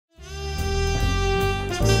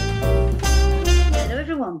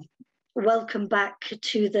Well, welcome back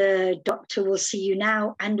to the Doctor Will See You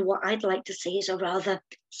Now, and what I'd like to say is a rather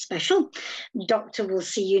special Doctor Will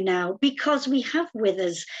See You Now, because we have with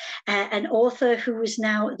us an author who is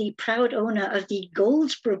now the proud owner of the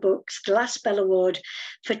Goldsborough Books Glassbell Award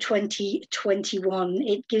for 2021.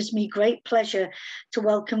 It gives me great pleasure to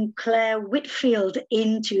welcome Clare Whitfield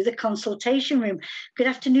into the consultation room. Good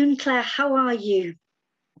afternoon, Clare. How are you?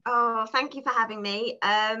 Oh, thank you for having me.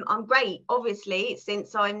 I'm great, obviously,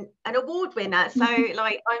 since I'm an award winner. So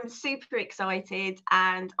I'm super excited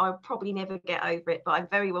and I'll probably never get over it, but I'm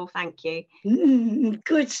very well, thank you.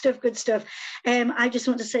 Good stuff, good stuff. I just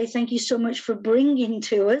want to say thank you so much for bringing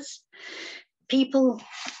to us People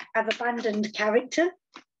Have Abandoned Character.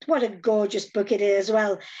 What a gorgeous book it is as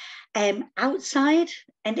well. Outside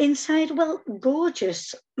and inside, well,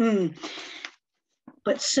 gorgeous.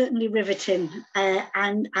 But certainly riveting,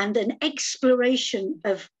 and an exploration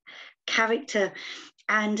of character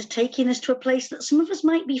and taking us to a place that some of us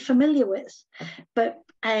might be familiar with, but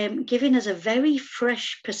giving us a very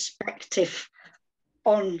fresh perspective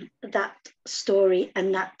on that story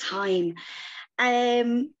and that time.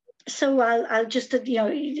 So I'll just,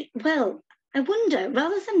 well, I wonder,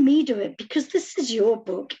 rather than me do it, because this is your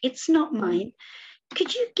book, it's not mine,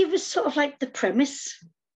 could you give us sort of like the premise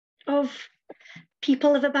of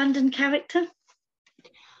People of Abandoned Character?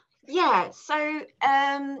 Yeah, so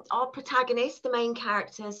our protagonist, the main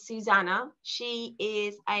character, Susanna, she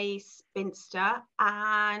is a spinster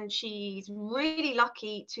and she's really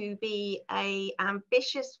lucky to be an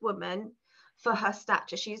ambitious woman for her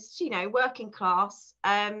stature. She's, working class.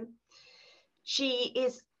 She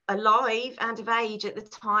is alive and of age at the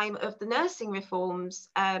time of the nursing reforms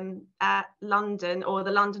at London, or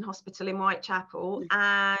the London Hospital in Whitechapel,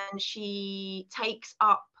 and she takes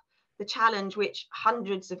up the challenge which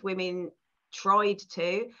hundreds of women tried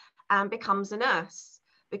to, and becomes a nurse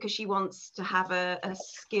because she wants to have a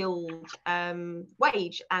skilled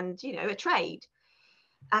wage and a trade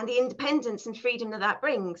and the independence and freedom that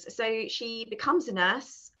brings. So she becomes a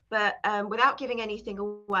nurse, but without giving anything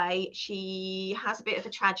away, she has a bit of a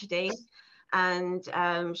tragedy, and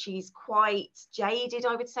she's quite jaded,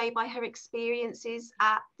 I would say, by her experiences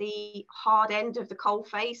at the hard end of the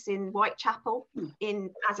coalface in Whitechapel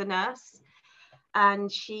as a nurse.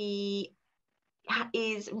 And she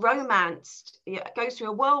is romanced, goes through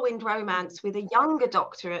a whirlwind romance with a younger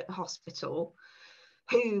doctor at the hospital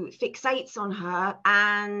who fixates on her,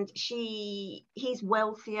 and he's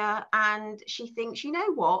wealthier, and she thinks, you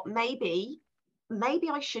know what, maybe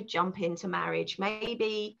I should jump into marriage.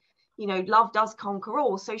 Maybe, love does conquer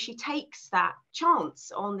all. So she takes that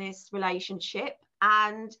chance on this relationship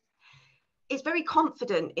and is very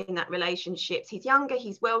confident in that relationship. He's younger,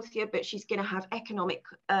 he's wealthier, but she's going to have economic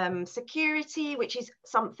security, which is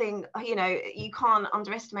something, you can't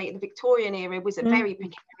underestimate. The Victorian era was a very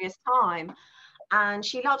precarious time. And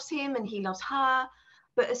she loves him and he loves her.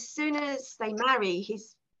 But as soon as they marry,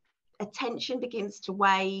 his attention begins to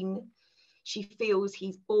wane. She feels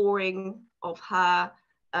he's boring of her.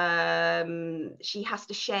 She has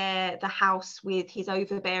to share the house with his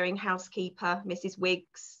overbearing housekeeper, Mrs.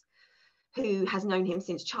 Wiggs, who has known him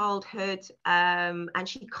since childhood. And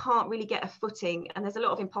she can't really get a footing. And there's a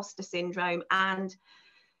lot of imposter syndrome. And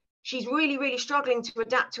she's really, really struggling to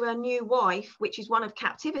adapt to her new wife, which is one of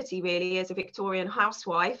captivity, really, as a Victorian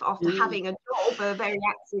housewife after having a job, a very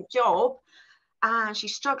active job. And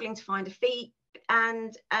she's struggling to find her feet.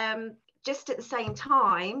 And just at the same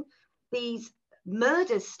time, these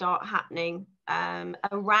murders start happening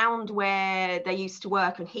around where they used to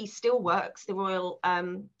work. And he still works, the Royal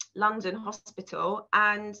London Hospital,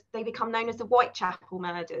 and they become known as the Whitechapel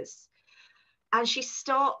murders. And she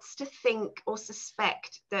starts to think or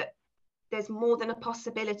suspect that there's more than a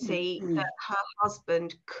possibility that her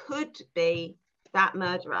husband could be that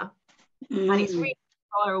murderer. And it's really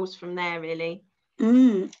spirals from there, really.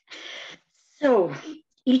 So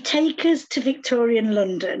you take us to Victorian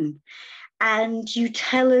London and you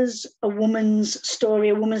tell us a woman's story,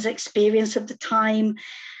 a woman's experience of the time,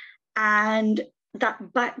 and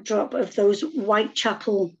that backdrop of those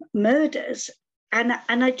Whitechapel murders. And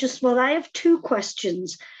I have two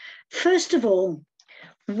questions. First of all,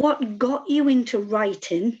 what got you into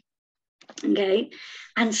writing? Okay.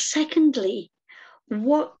 And secondly,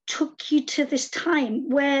 what took you to this time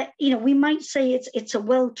where, we might say it's a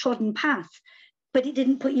well-trodden path, but it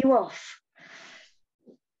didn't put you off?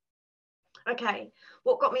 Okay.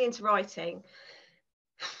 What got me into writing?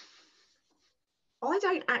 I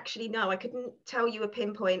don't actually know. I couldn't tell you a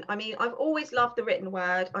pinpoint. I mean, I've always loved the written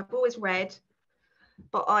word. I've always read.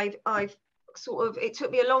 But I've it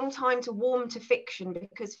took me a long time to warm to fiction,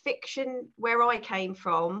 because fiction, where I came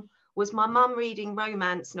from, was my mum reading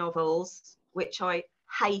romance novels, which I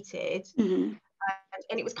hated. Mm-hmm.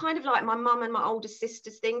 And it was kind of like my mum and my older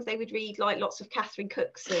sister's things. They would read like lots of Catherine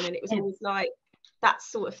Cookson, and it was always like that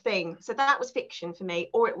sort of thing. So that was fiction for me.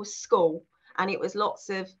 Or it was school, and it was lots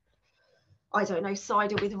of, I don't know,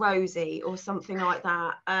 Cider with Rosie or something like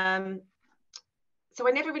that. So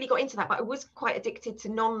I never really got into that, but I was quite addicted to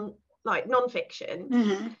non-fiction.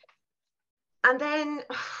 Mm-hmm. And then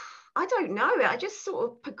I don't know, I just sort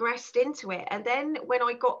of progressed into it. And then when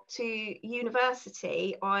I got to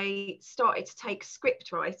university, I started to take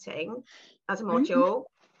script writing as a module.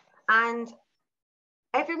 And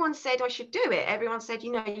everyone said I should do it. Everyone said,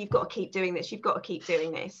 you know, you've got to keep doing this. You've got to keep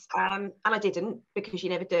doing this. And I didn't, because you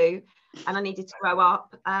never do. And I needed to grow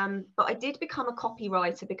up. But I did become a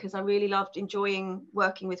copywriter because I really loved enjoying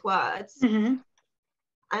working with words. Mm-hmm.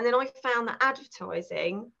 And then I found that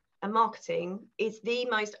advertising and marketing is the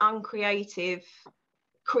most uncreative,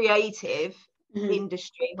 creative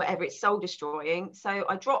industry, whatever, it's soul destroying. So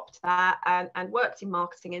I dropped that and worked in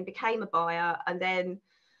marketing and became a buyer. And then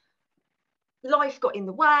life got in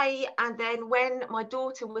the way. And then when my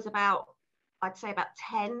daughter was I'd say about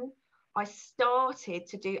 10, I started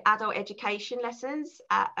to do adult education lessons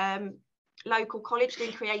at local college,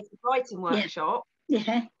 doing creative writing workshop.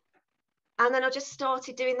 Yeah. And then I just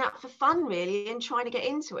started doing that for fun, really, and trying to get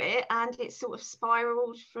into it. And it sort of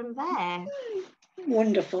spiraled from there.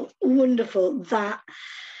 Wonderful, wonderful.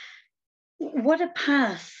 What a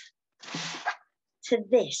path to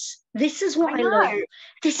this. This is what I love.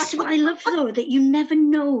 This is what I love, though, that you never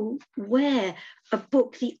know where a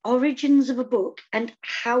book, the origins of a book and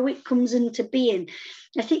how it comes into being.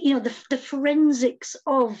 I think, you know, the forensics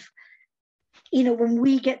of, you know, when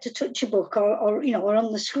we get to touch a book or you know, or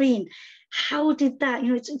on the screen, how did that, you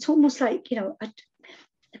know, it's almost like, you know, a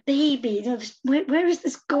baby, you know, where is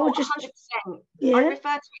this gorgeous? 100%. Yeah. I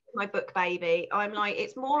refer to it as my book baby. I'm like,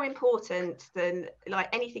 it's more important than like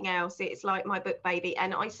anything else. It's like my book baby.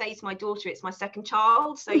 And I say to my daughter, it's my second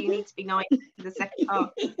child. So you need to be nice to the second child.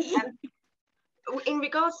 In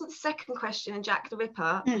regards to the second question and Jack the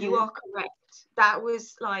Ripper, you are correct. That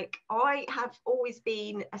was like, I have always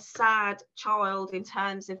been a sad child in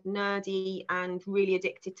terms of nerdy and really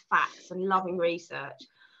addicted to facts and loving research.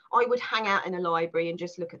 I would hang out in a library and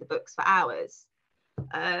just look at the books for hours.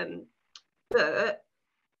 But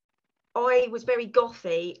I was very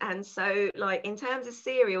gothy. And so, like, in terms of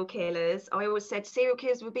serial killers, I always said serial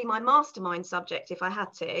killers would be my mastermind subject if I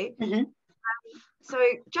had to. So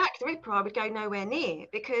Jack the Ripper, I would go nowhere near,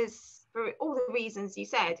 because for all the reasons you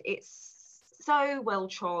said, it's so well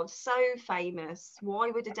trod, so famous.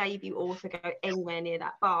 Why would a debut author go anywhere near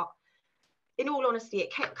that? But in all honesty,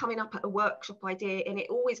 it kept coming up at a workshop idea, and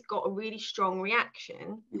it always got a really strong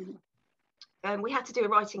reaction. We had to do a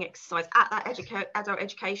writing exercise at that adult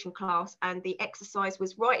education class, and the exercise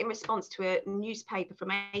was right in response to a newspaper from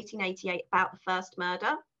 1888 about the first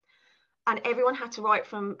murder. And everyone had to write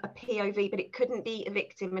from a POV, but it couldn't be a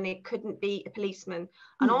victim and it couldn't be a policeman.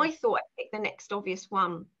 And I thought I'd pick the next obvious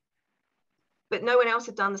one, but no one else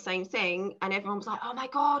had done the same thing. And everyone was like, oh my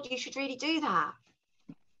God, you should really do that.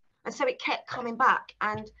 And so it kept coming back.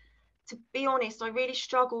 And to be honest, I really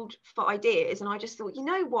struggled for ideas. And I just thought, you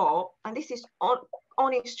know what? And this is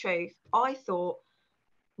honest truth. I thought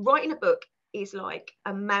writing a book is like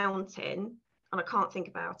a mountain and I can't think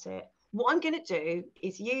about it. What I'm going to do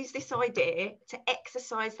is use this idea to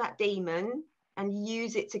exercise that demon and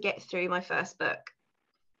use it to get through my first book.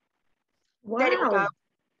 Wow. Then it will go,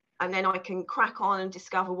 and then I can crack on and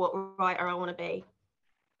discover what writer I want to be.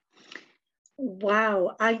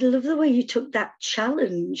 Wow. I love the way you took that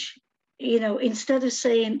challenge. You know, instead of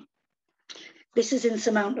saying, this is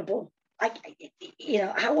insurmountable, you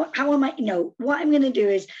know, how am I, no, what I'm going to do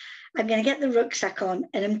is I'm going to get the rucksack on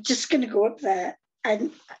and I'm just going to go up there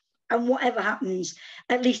and whatever happens,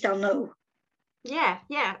 at least I'll know. Yeah,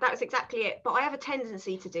 that's exactly it. But I have a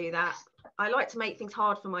tendency to do that. I like to make things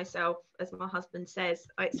hard for myself, as my husband says.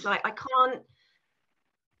 It's like I can't,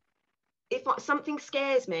 if something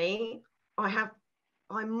scares me,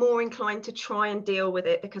 I'm more inclined to try and deal with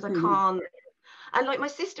it because I can't. And like my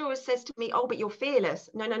sister always says to me, oh, but you're fearless.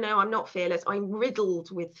 No, I'm not fearless. I'm riddled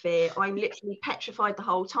with fear. I'm literally petrified the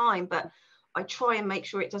whole time, but I try and make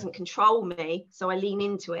sure it doesn't control me. So I lean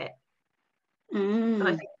into it. And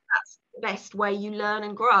I think that's the best way you learn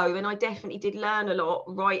and grow. And I definitely did learn a lot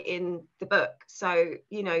writing the book. So,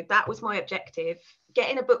 you know, that was my objective.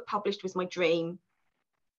 Getting a book published was my dream.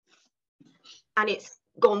 And it's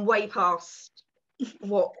gone way past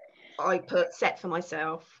what I set for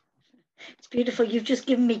myself. It's beautiful. You've just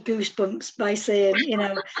given me goosebumps by saying,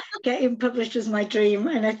 getting published was my dream.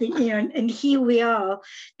 And I think, and here we are,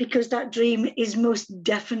 because that dream is most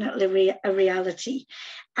definitely a reality.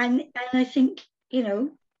 And I think,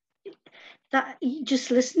 that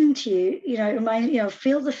just listening to you, it reminds,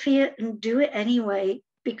 feel the fear and do it anyway,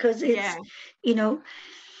 because it's,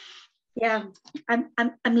 yeah,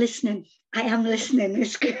 I'm listening. I am listening.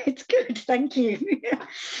 It's good. It's good. Thank you.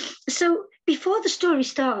 So before the story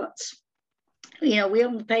starts, we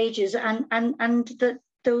open the pages and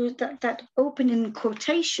that opening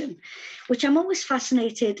quotation, which I'm always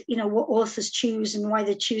fascinated, what authors choose and why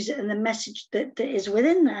they choose it, and the message that is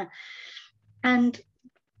within there. And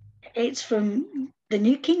it's from the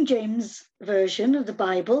New King James Version of the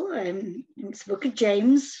Bible. It's the book of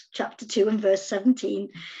James, chapter 2 and verse 17,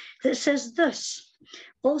 that says thus: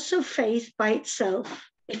 also faith by itself,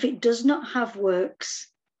 if it does not have works,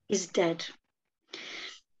 is dead.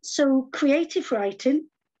 So creative writing,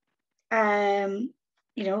 born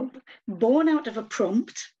out of a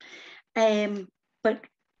prompt, but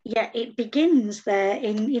yeah, it begins there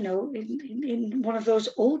in one of those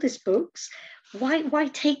oldest books. Why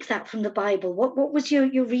take that from the Bible? What was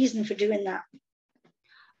your reason for doing that?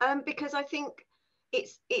 Because I think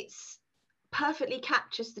it's perfectly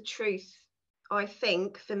captures the truth. I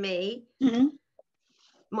think for me,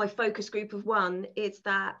 my focus group of one is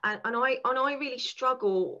that, and I really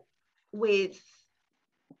struggle with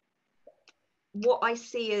what I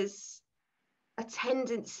see as a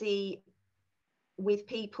tendency with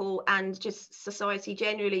people and just society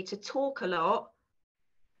generally to talk a lot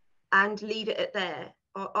and leave it at there.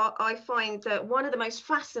 I find that one of the most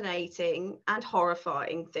fascinating and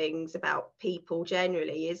horrifying things about people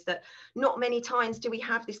generally is that not many times do we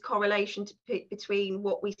have this correlation between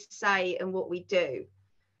what we say and what we do.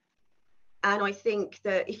 And I think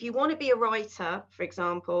that if you want to be a writer, for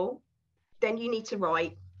example, then you need to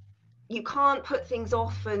write. You can't put things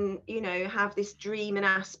off and, have this dream and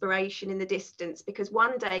aspiration in the distance, because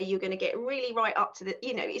one day you're going to get really right up to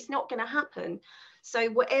it's not going to happen. So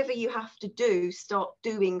whatever you have to do, start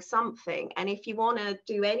doing something. And if you want to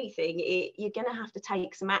do anything, you're going to have to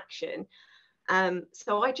take some action.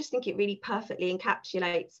 So I just think it really perfectly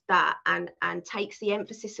encapsulates that and takes the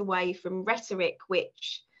emphasis away from rhetoric,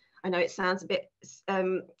 which I know it sounds a bit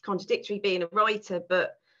contradictory being a writer,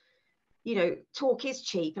 but talk is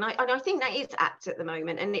cheap, and I think that is apt at the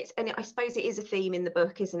moment, and I suppose it is a theme in the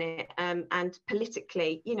book, isn't it? And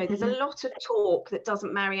politically, there's a lot of talk that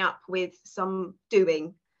doesn't marry up with some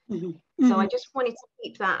doing. So I just wanted to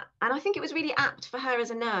keep that, and I think it was really apt for her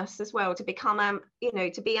as a nurse as well to become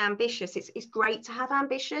to be ambitious. It's great to have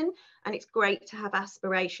ambition, and it's great to have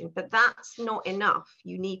aspiration, but that's not enough.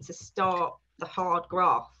 You need to start the hard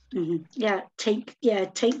graft.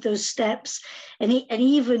 Take those steps, and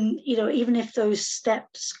even even if those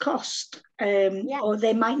steps cost, or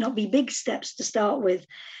they might not be big steps to start with,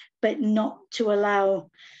 but not to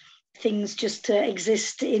allow things just to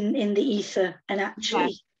exist in the ether, and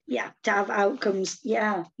actually to have outcomes.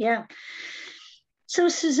 So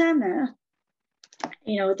Susanna,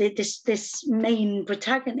 this main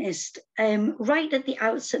protagonist, right at the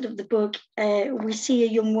outset of the book, we see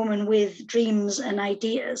a young woman with dreams and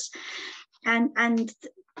ideas, and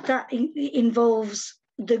that involves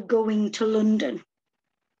the going to London,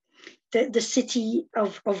 the city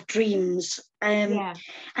of dreams. And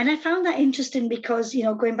I found that interesting because,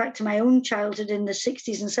 going back to my own childhood in the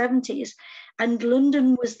 60s and 70s, and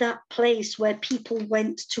London was that place where people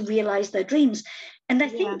went to realize their dreams. And I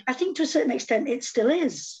think to a certain extent it still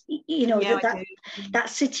is, that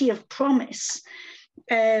city of promise.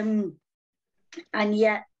 And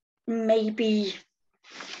yet maybe,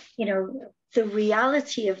 the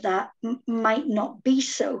reality of that might not be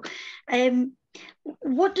so.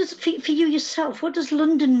 What does, for you yourself, what does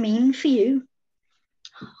London mean for you?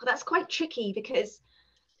 That's quite tricky, because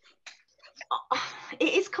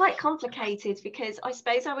it is quite complicated, because I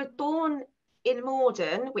suppose I was born in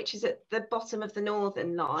Morden, which is at the bottom of the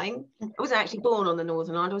Northern Line. I wasn't actually born on the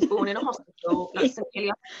Northern Line, I was born in a hospital, that's St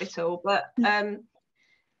Killian Hospital, but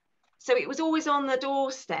so it was always on the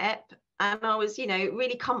doorstep, and I was,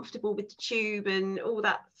 really comfortable with the tube and all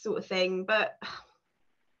that sort of thing, but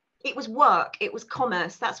it was work, it was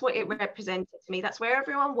commerce, that's what it represented to me. That's where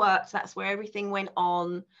everyone worked, that's where everything went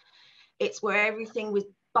on, it's where everything was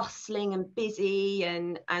bustling and busy,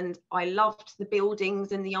 and I loved the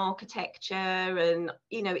buildings and the architecture, and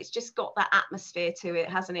it's just got that atmosphere to it,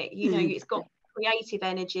 hasn't it? It's got creative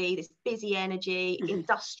energy, this busy energy,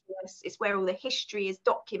 industrious, it's where all the history is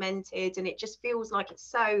documented, and it just feels like it's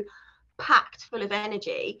so packed full of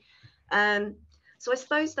energy. So I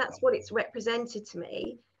suppose that's what it's represented to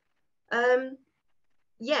me.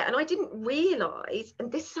 Yeah, and I didn't realise,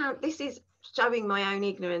 and this is showing my own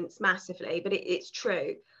ignorance massively, but it's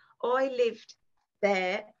true. I lived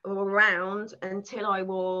there or around until I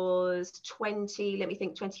was 20, let me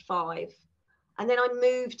think, 25. And then I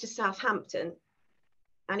moved to Southampton.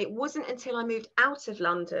 And it wasn't until I moved out of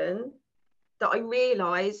London that I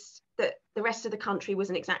realised that the rest of the country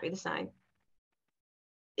wasn't exactly the same.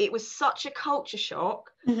 It was such a culture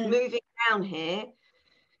shock moving down here,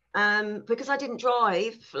 because I didn't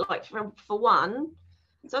drive, like for one.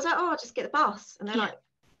 So I was like, oh, I'll just get the bus. And they're like,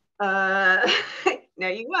 no,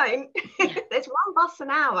 you won't. There's one bus an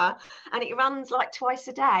hour and it runs like twice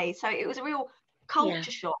a day. So it was a real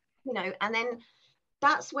culture shock, you know, and then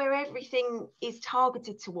that's where everything is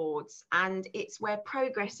targeted towards, and it's where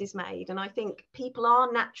progress is made. And I think people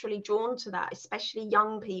are naturally drawn to that, especially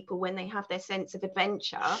young people, when they have their sense of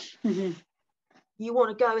adventure. You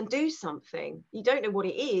want to go and do something. You don't know what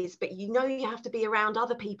it is, but you know you have to be around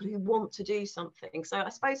other people who want to do something. So I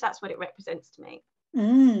suppose that's what it represents to me.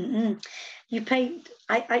 You paint.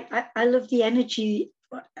 I love the energy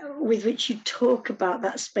with which you talk about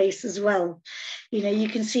that space as well. You know, you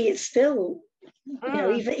can see it's still, you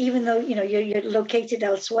know, even though, you know, you're located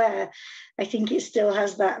elsewhere, I think it still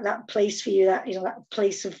has that place for you, that, you know, that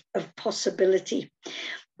place of possibility.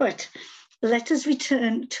 But let us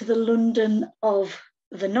return to the London of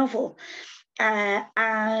the novel,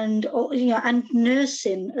 and you know, and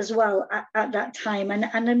nursing as well at that time. And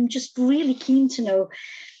I'm just really keen to know,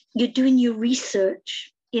 you're doing your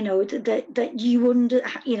research, you know, that you under,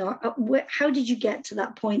 you know, how did you get to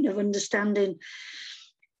that point of understanding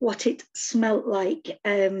what it smelt like,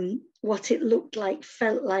 what it looked like,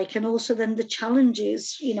 felt like, and also then the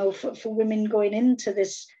challenges, you know, for women going into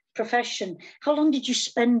this profession? How long did you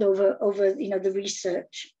spend over you know, the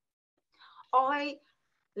research? I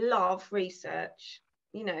love research.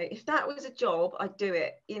 You know, if that was a job, I'd do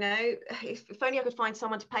it. You know, if only I could find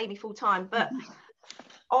someone to pay me full time. But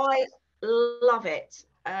I love it.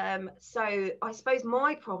 So I suppose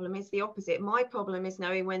my problem is the opposite. My problem is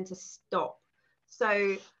knowing when to stop.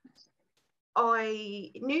 So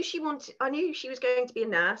I knew she was going to be a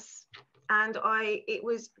nurse, and it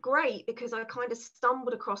was great because I kind of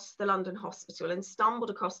stumbled across the London hospital and stumbled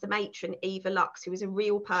across the matron, Eva Lux, who was a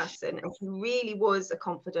real person, and who really was a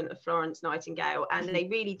confidant of Florence Nightingale. And they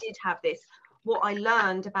really did have this. What I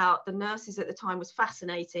learned about the nurses at the time was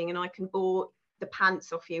fascinating, and I can bore the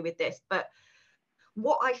pants off you with this. But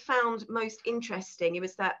what I found most interesting, it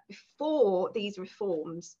was that before these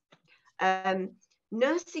reforms,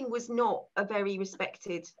 nursing was not a very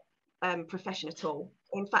respected profession at all.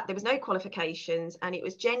 In fact, there was no qualifications, and it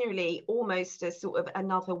was generally almost a sort of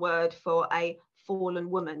another word for a fallen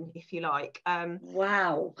woman, if you like.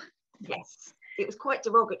 Wow. Yes, it was quite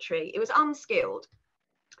derogatory. It was unskilled.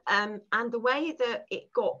 And the way that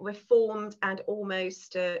it got reformed and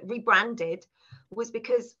almost rebranded was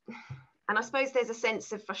because, and I suppose there's a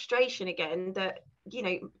sense of frustration again, that, you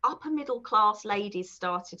know, upper middle class ladies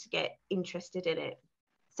started to get interested in it.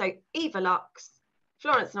 So Eva Lux,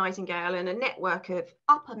 Florence Nightingale, and a network of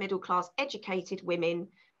upper middle class educated women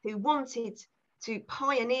who wanted to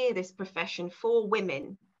pioneer this profession for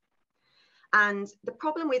women. And the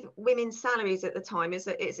problem with women's salaries at the time is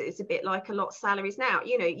that it's a bit like a lot of salaries now.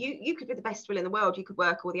 You know, you could be the best will in the world, you could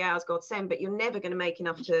work all the hours God send, but you're never going to make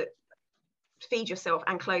enough to feed yourself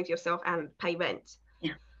and clothe yourself and pay rent.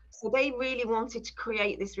 Yeah. So they really wanted to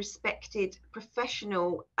create this respected,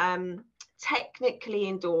 professional, technically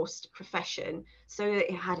endorsed profession, so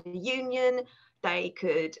that it had a union, they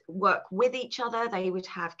could work with each other, they would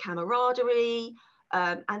have camaraderie.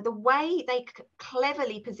 And the way they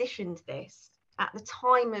cleverly positioned this at the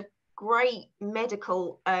time of great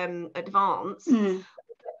medical advance,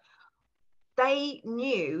 they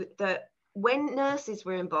knew that when nurses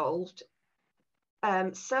were involved,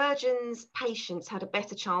 surgeons, patients had a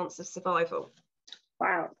better chance of survival.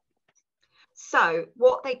 Wow. So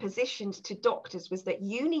what they positioned to doctors was that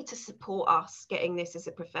you need to support us getting this as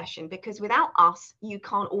a profession, because without us, you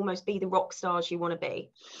can't almost be the rock stars you want to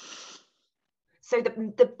be. So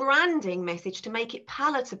the branding message, to make it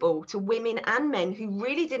palatable to women and men who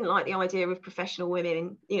really didn't like the idea of professional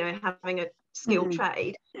women, you know, having a skilled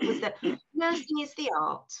trade, was that nursing is the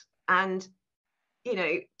art, and, you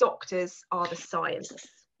know, doctors are the science.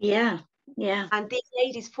 Yeah. And these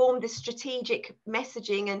ladies formed this strategic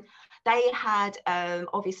messaging, and they had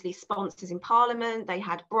obviously sponsors in Parliament, they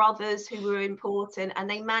had brothers who were important, and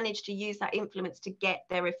they managed to use that influence to get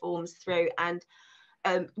their reforms through. And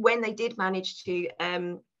when they did manage to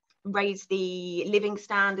raise the living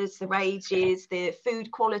standards, the wages, the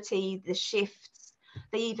food quality, the shifts,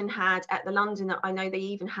 They even had at the London, I know they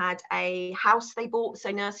even had a house they bought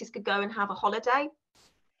so nurses could go and have a holiday.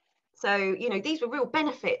 So, you know, these were real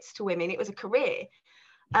benefits to women. It was a career.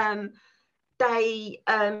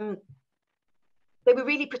 They were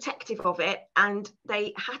really protective of it, and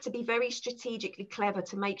they had to be very strategically clever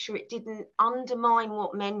to make sure it didn't undermine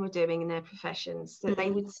what men were doing in their professions. So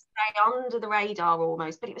they would stay under the radar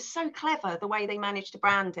almost, but it was so clever the way they managed to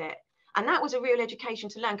brand it. And that was a real education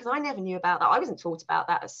to learn, because I never knew about that. I wasn't taught about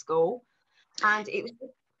that at school, and it was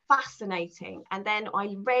fascinating. And then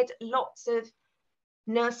I read lots of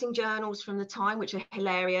nursing journals from the time, which are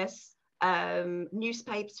hilarious.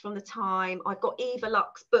 Newspapers from the time. I've got Eva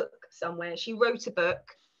Luck's book somewhere. She wrote a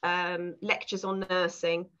book, lectures on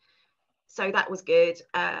nursing, so that was good.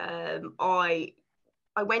 I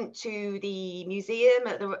went to the museum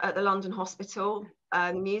at the London Hospital,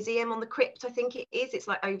 museum on the crypt, I think it is. It's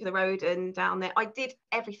like over the road and down there. I did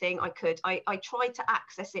everything I could. I tried to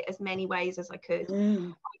access it as many ways as I could.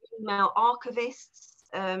 I emailed archivists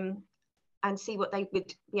and see what they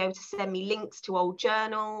would be able to send me links to old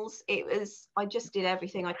journals. I just did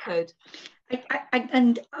everything I could.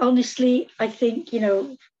 And honestly, I think, you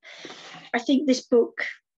know, I think this book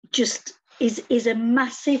just is a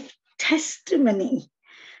massive testimony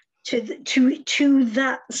to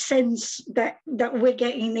that sense that we're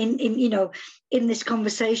getting in you know, in this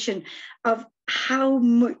conversation of how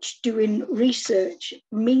much doing research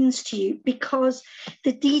means to you, because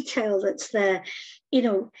the detail that's there, you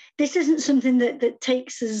know, this isn't something that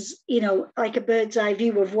takes us, you know, like a bird's eye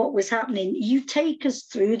view of what was happening. You take us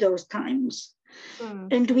through those times,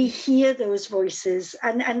 and we hear those voices,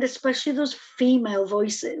 and especially those female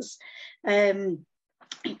voices.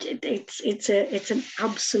 It's an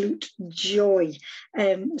absolute joy,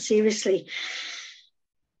 seriously.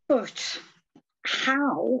 But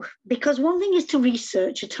how? Because one thing is to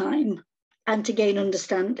research a time and to gain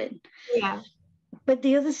understanding. Yeah. But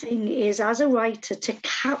the other thing is, as a writer, to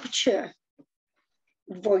capture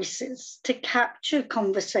voices, to capture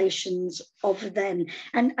conversations of then,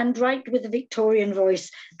 and write with a Victorian voice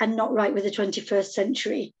and not write with a 21st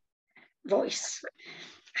century voice.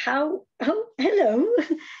 How? Oh, hello.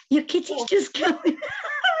 Your kitty's just coming.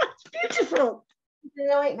 Beautiful. It's a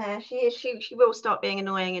nightmare. She is. She will start being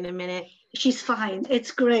annoying in a minute. She's fine.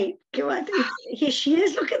 It's great. Go on. Here she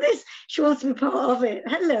is. Look at this. She wants to be part of it.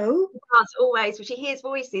 Hello. As always, she hears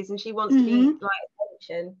voices and she wants to be like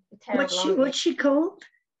attention. What's she called?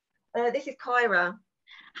 This is Kyra.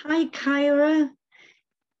 Hi, Kyra.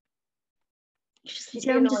 She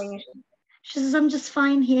says, I'm just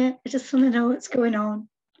fine here. I just want to know what's going on.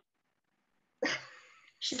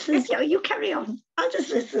 She says, yeah, you carry on. I'll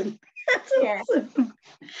just listen. That's awesome.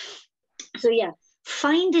 So yeah,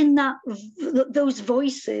 finding those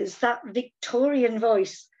voices, that Victorian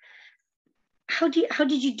voice. How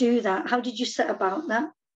did you do that? How did you set about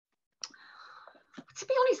that? To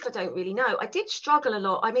be honest, I don't really know. I did struggle a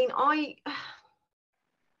lot. I mean, I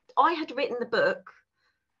had written the book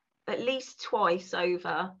at least twice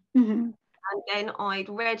over, and then I'd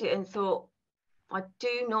read it and thought, I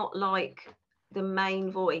do not like the main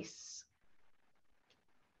voice.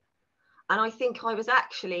 And I think I was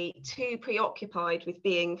actually too preoccupied with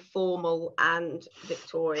being formal and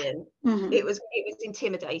Victorian. It was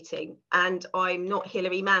intimidating, and I'm not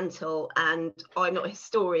Hilary Mantel, and I'm not a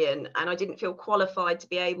historian, and I didn't feel qualified to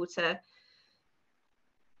be able to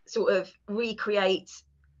sort of recreate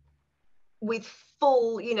with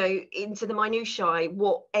full, you know, into the minutiae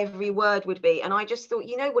what every word would be. And I just thought,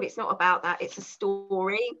 you know what, it's not about that, it's a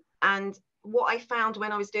story. And what I found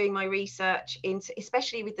when I was doing my research into,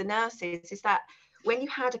 especially with the nurses, is that when you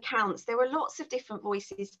had accounts, there were lots of different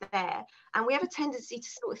voices there, and we have a tendency to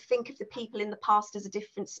sort of think of the people in the past as a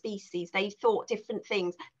different species. They thought different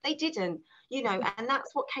things. They didn't, you know, and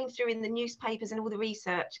that's what came through in the newspapers and all the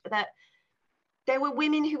research, that there were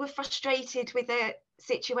women who were frustrated with their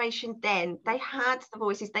situation then. They had the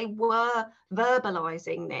voices, they were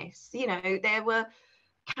verbalizing this, you know, there were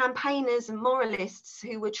campaigners and moralists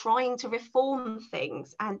who were trying to reform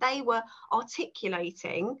things, and they were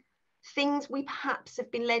articulating things we perhaps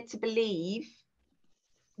have been led to believe,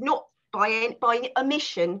 not by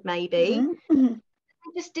omission maybe. I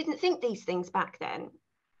just didn't think these things back then,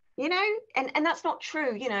 you know, and that's not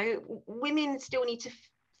true. You know, women still need to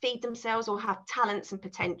feed themselves or have talents and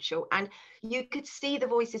potential, and you could see the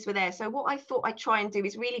voices were there. So what I thought I'd try and do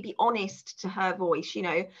is really be honest to her voice. You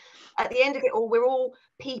know, at the end of it all, we're all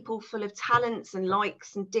people full of talents and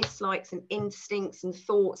likes and dislikes and instincts and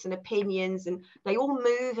thoughts and opinions, and they all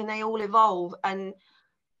move and they all evolve, and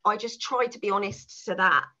I just try to be honest to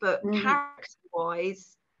that. But character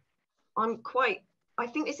wise, I'm quite I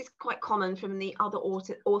think this is quite common from the other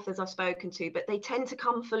authors I've spoken to, but they tend to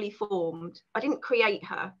come fully formed. I didn't create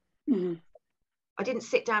her. Mm-hmm. I didn't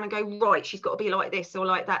sit down and go, right, she's got to be like this or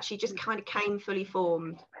like that. She just kind of came fully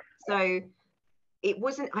formed. So it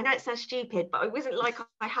wasn't, I know it sounds stupid, but it wasn't like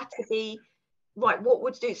I had to be, right, what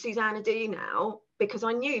would Susanna do now? Because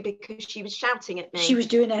I knew, because she was shouting at me. She was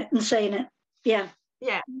doing it and saying it. Yeah.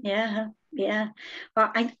 Yeah. Yeah. Yeah.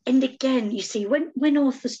 Well, and again, you see, when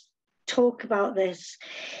authors talk about this,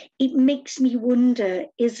 it makes me wonder,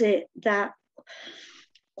 is it that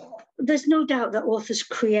there's no doubt that authors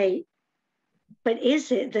create, but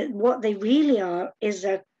is it that what they really are is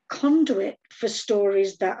a conduit for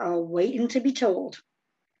stories that are waiting to be told?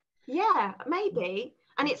 Yeah, maybe.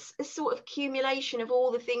 And it's a sort of accumulation of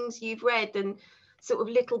all the things you've read and sort of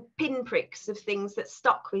little pinpricks of things that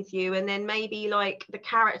stuck with you, and then maybe like the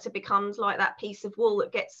character becomes like that piece of wool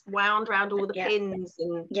that gets wound around all the pins.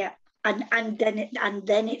 And and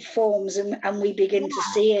then it forms, and we begin to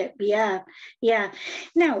see it.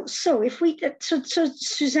 Now, so if we so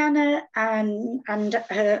Susanna and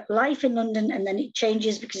her life in London, and then it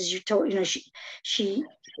changes because you told,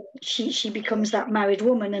 she becomes that married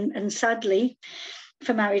woman, and sadly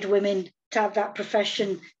for married women to have that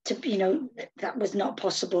profession, to that was not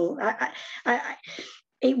possible.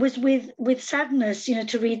 It was with sadness,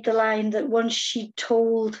 to read the line that once she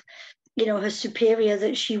told her superior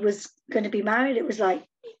that she was going to be married, it was like,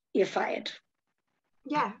 you're fired.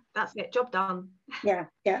 Yeah, that's it, job done. Yeah,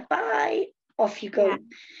 bye, off you go. Yeah.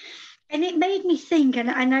 And it made me think, and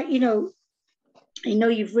I know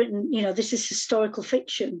you've written, this is historical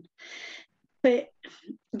fiction, but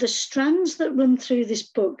the strands that run through this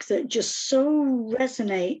book that just so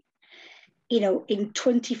resonate, in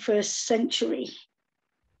 21st century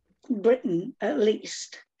Britain, at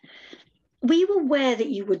least, were you aware that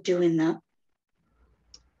you were doing that?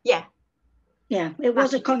 Yeah, it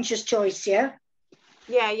was a conscious choice.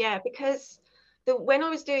 Yeah, because when I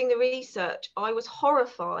was doing the research, I was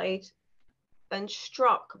horrified and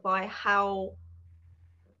struck by how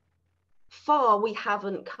far we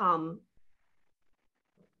haven't come.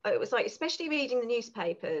 It was like, especially reading the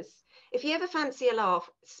newspapers, if you ever fancy a laugh,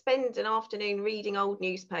 spend an afternoon reading old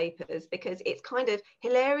newspapers, because it's kind of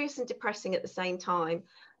hilarious and depressing at the same time,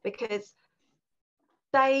 because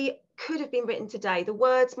they could have been written today. The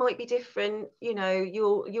words might be different,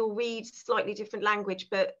 you'll read slightly different language,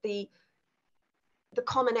 but the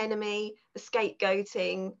common enemy, the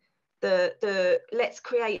scapegoating, the let's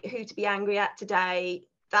create who to be angry at today,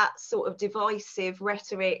 that sort of divisive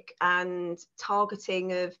rhetoric and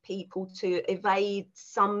targeting of people to evade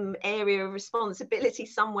some area of responsibility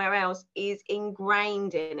somewhere else is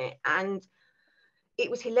ingrained in it. And it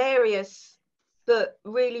was hilarious, but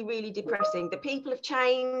really, really depressing. The people have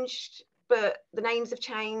changed, but the names have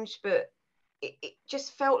changed, but it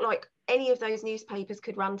just felt like any of those newspapers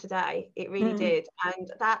could run today. It really did.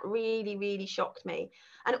 And that really, really shocked me.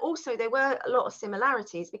 And also there were a lot of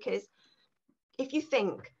similarities, because if you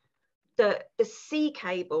think that the sea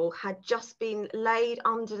cable had just been laid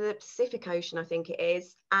under the Pacific Ocean, I think it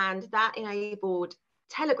is, and that enabled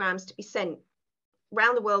telegrams to be sent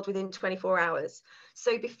around the world within 24 hours.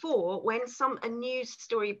 So before, when a news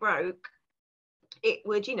story broke, it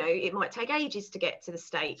would, it might take ages to get to the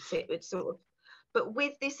States. It would sort of, but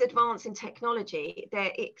with this advance in technology,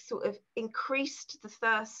 it sort of increased the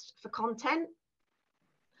thirst for content.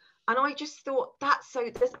 And I just thought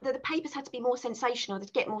the papers had to be more sensational, to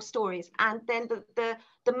get more stories. And then the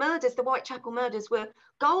murders, the Whitechapel murders, were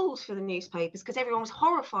gold for the newspapers, because everyone was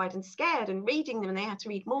horrified and scared and reading them, and they had to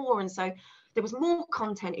read more. And so there was more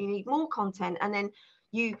content, you need more content. And then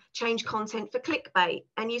you change content for clickbait,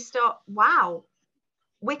 and you start, wow,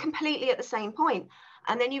 we're completely at the same point.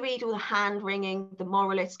 And then you read all the hand-wringing, the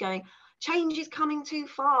moralists going, change is coming too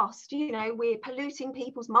fast, we're polluting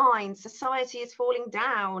people's minds, society is falling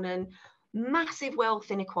down, and massive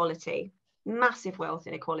wealth inequality.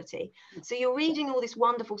 So you're reading all this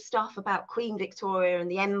wonderful stuff about Queen Victoria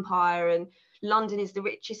and the Empire, and London is the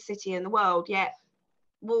richest city in the world, yet,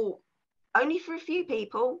 well, only for a few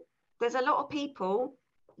people. There's a lot of people.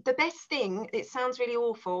 The best thing, it sounds really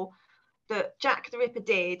awful, that Jack the Ripper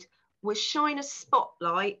did was shine a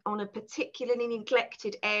spotlight on a particularly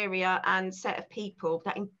neglected area and set of people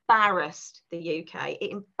that embarrassed the UK. It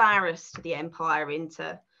embarrassed the Empire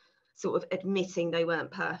into sort of admitting they weren't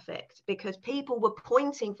perfect, because people were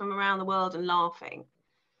pointing from around the world and laughing.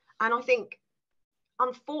 And I think,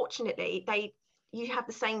 unfortunately, you have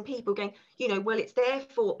the same people going, well, it's their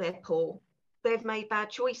fault they're poor. They've made bad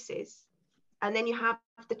choices. And then you have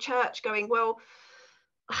the church going, well,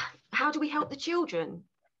 how do we help the children?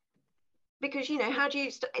 because, you know, how do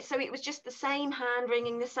you so it was just the same hand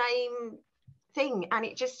wringing, the same thing, and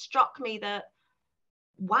it just struck me that,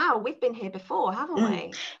 wow, we've been here before, haven't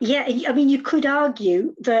we? Yeah, I mean, you could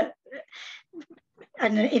argue that,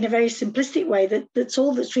 and in a very simplistic way, that's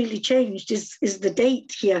all that's really changed is the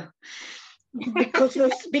date here.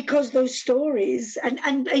 because those stories,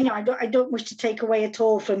 and you know, I don't wish to take away at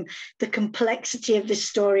all from the complexity of this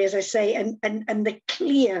story, as I say, and the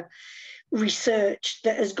clear research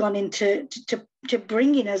that has gone into to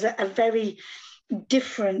bringing us a very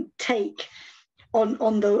different take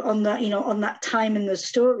on that, you know, on that time in those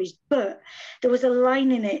stories. But there was a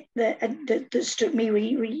line in it that struck me, where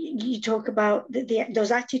you talk about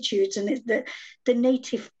those attitudes, and it's the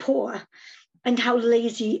native poor and how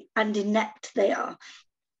lazy and inept they are,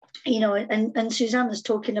 you know, and Susanna's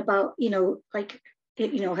talking about, you know, like,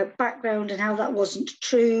 you know, her background and how that wasn't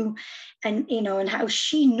true, and, you know, and how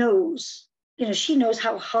she knows, you know, she knows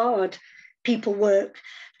how hard people work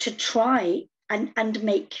to try and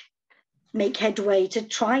make headway, to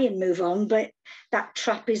try and move on, but that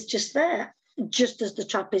trap is just there, just as the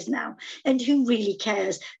trap is now. And who really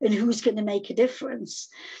cares, and who's going to make a difference?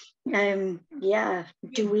 Yeah,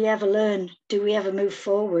 do we ever learn? Do we ever move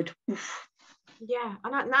forward? Oof. Yeah,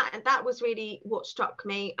 and that was really what struck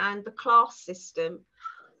me. And the class system,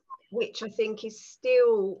 which I think is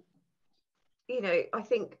still, you know, I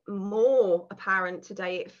think more apparent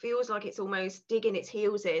today. It feels like it's almost digging its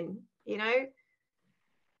heels in, you know.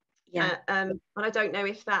 Yeah. And I don't know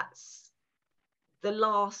if that's the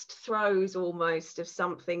last throes almost of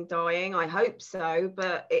something dying. I hope so,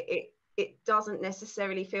 but it doesn't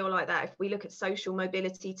necessarily feel like that. If we look at social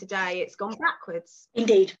mobility today, it's gone backwards.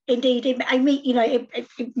 Indeed. I mean, you know,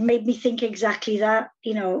 it made me think exactly that,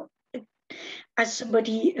 you know, as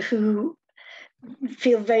somebody who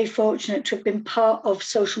feel very fortunate to have been part of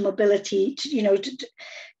social mobility, you know,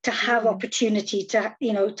 to have opportunity, to,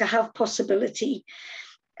 you know, to have possibility.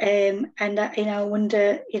 And you know, I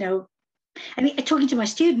wonder, you know, I mean, talking to my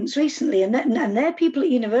students recently, and they're people at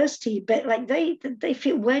university, but like they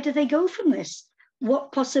feel, where do they go from this?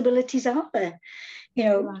 What possibilities are there? You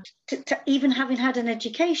know, to even having had an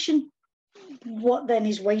education, what then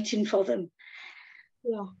is waiting for them?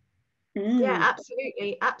 Yeah. Yeah,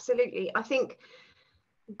 absolutely. I think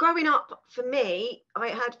growing up for me, I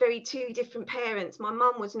had two very different parents. My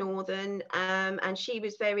mum was Northern, and she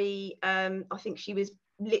was very, I think she was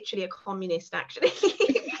literally a communist, actually.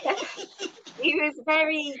 She was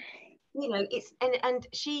very, you know, and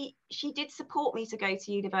she did support me to go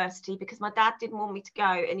to university, because my dad didn't want me to go,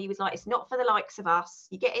 and he was like, it's not for the likes of us.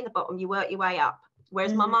 You get in the bottom, you work your way up.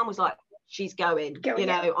 Whereas my mum was like, she's going, you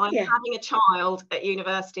know, I'm having a child at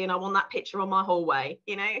university, and I want that picture on my hallway,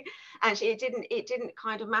 you know. And it didn't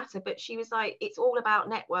kind of matter, but she was like, it's all about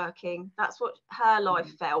networking. That's what her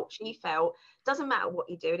life felt. She felt, doesn't matter what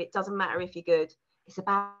you do, and it doesn't matter if you're good. It's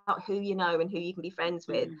about who you know and who you can be friends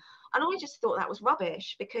with. And I just thought that was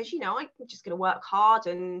rubbish, because, you know, I'm just going to work hard.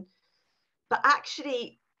 But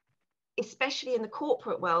actually, especially in the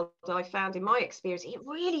corporate world, I found in my experience, it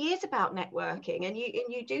really is about networking. And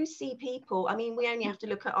you do see people. I mean, we only have to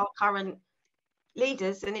look at our current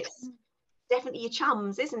leaders, and it's definitely your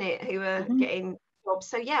chums, isn't it, who are getting jobs.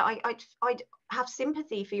 So yeah, I'd have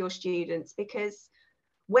sympathy for your students, because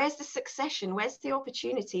where's the succession? Where's the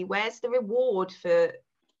opportunity? Where's the reward for,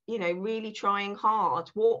 you know, really trying hard?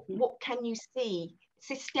 What can you see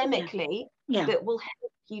systemically that will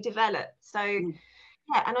help you develop? So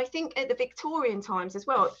yeah, and I think at the Victorian times as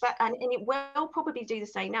well, and it will probably do the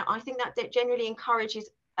same now. I think that generally encourages,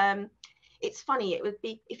 it's funny, it would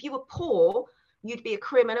be, if you were poor, you'd be a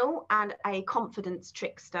criminal and a confidence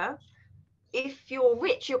trickster. If you're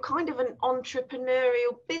rich, you're kind of an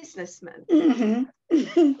entrepreneurial businessman.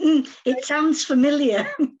 It sounds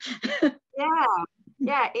familiar.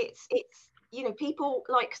 Yeah, it's you know, people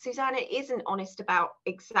like Susanna isn't honest about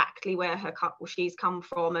exactly where she's come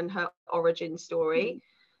from and her origin story,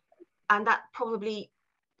 and that probably,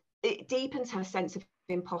 it deepens her sense of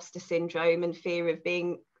imposter syndrome and fear of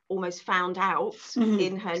being almost found out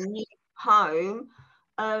in her new home.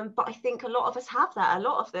 But I think a lot of us have that. A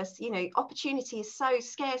lot of us, you know, opportunity is so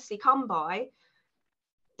scarcely come by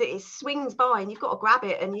that it swings by, and you've got to grab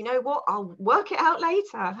it. And you know what? I'll work it out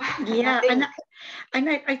later. Yeah,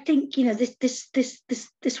 I think, you know,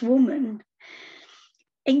 this woman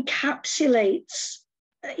encapsulates,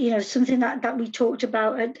 you know, something that we talked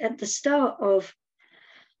about at the start of,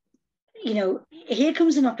 you know, here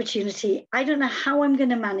comes an opportunity. I don't know how I'm going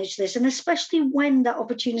to manage this, and especially when that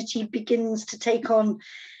opportunity begins to take on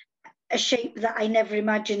a shape that I never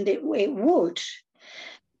imagined it would.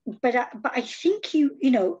 but I think you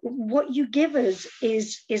know what you give us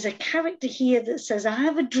is a character here that says, I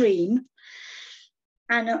have a dream,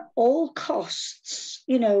 and at all costs,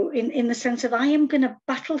 you know, in the sense of I am going to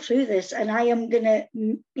battle through this, and I am going to,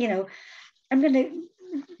 you know, I'm going to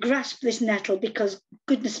grasp this nettle, because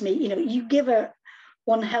goodness me, you know, you give her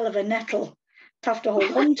one hell of a nettle to have to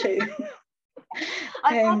hold on to.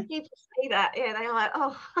 I have people say that, yeah, they're like,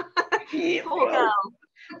 oh, poor girl.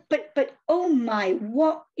 But oh my,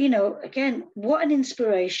 what, you know, again, what an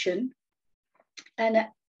inspiration. And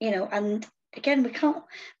you know, and again, we can't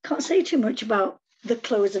say too much about the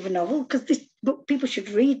close of a novel, because this book, people should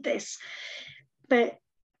read this. But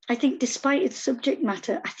I think despite its subject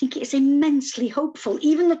matter, I think it's immensely hopeful.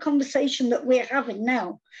 Even the conversation that we're having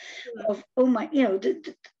now of, oh my, you know,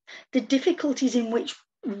 the difficulties in which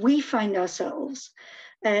we find ourselves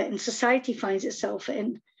and society finds itself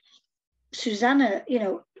in, Susanna, you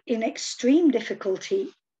know, in extreme difficulty,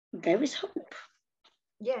 there is hope.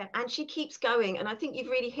 Yeah, and she keeps going. And I think you've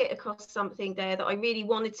really hit across something there that I really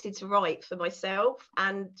wanted to write for myself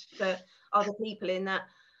and for other people, in that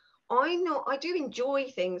I do enjoy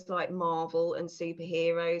things like Marvel and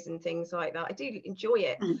superheroes and things like that. I do enjoy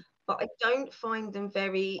it, but I don't find them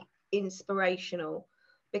very inspirational,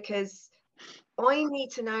 because I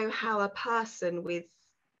need to know how a person with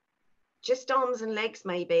just arms and legs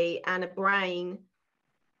maybe and a brain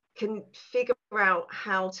can figure out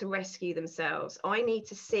how to rescue themselves. I need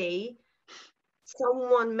to see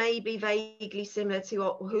someone maybe vaguely similar to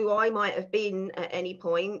who I might have been at any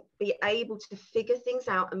point be able to figure things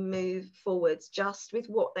out and move forwards just with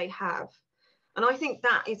what they have. And I think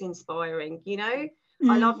that is inspiring, you know.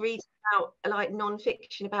 I love reading about like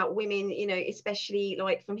non-fiction about women, you know, especially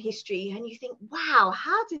like from history, and you think, wow,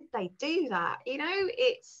 how did they do that? You know,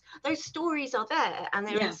 it's those stories are there and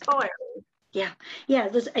they're inspiring. Yeah,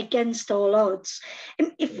 there's against all odds.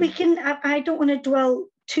 And if we can, I don't want to dwell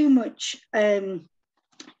too much on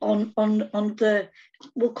the,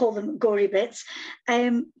 we'll call them gory bits,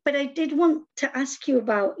 but I did want to ask you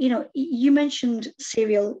about, you know, you mentioned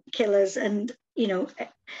serial killers and, you know,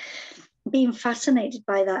 being fascinated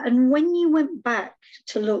by that. And when you went back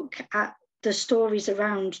to look at the stories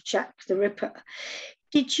around Jack the Ripper,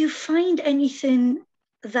 did you find anything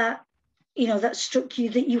that, you know, that struck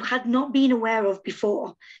you that you had not been aware of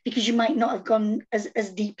before, because you might not have gone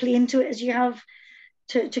as deeply into it as you have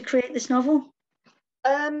to create this novel?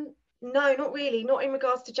 No, not really, not in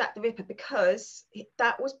regards to Jack the Ripper, because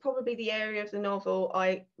that was probably the area of the novel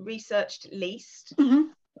I researched least,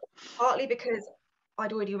 partly because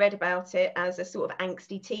I'd already read about it as a sort of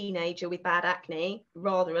angsty teenager with bad acne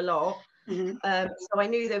rather a lot. So I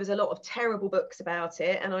knew there was a lot of terrible books about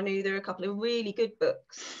it, and I knew there were a couple of really good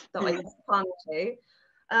books that I clung to.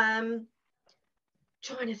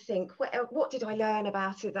 Trying to think, what did I learn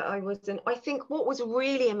about it that I wasn't? I think what was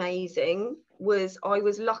really amazing was I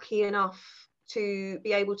was lucky enough to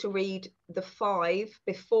be able to read the 5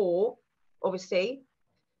 before, obviously,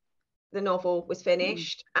 the novel was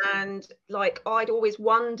finished. And like, I'd always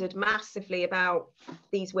wondered massively about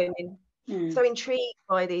these women, so intrigued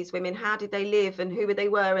by these women. How did they live and who they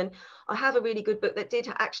were? And I have a really good book that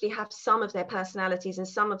did actually have some of their personalities and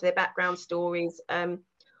some of their background stories.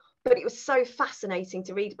 But it was so fascinating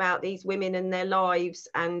to read about these women and their lives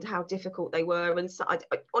and how difficult they were. And so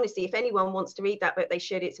honestly, if anyone wants to read that book, they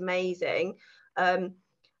should. It's amazing. And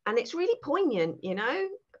it's really poignant, you know.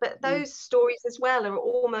 But those stories as well are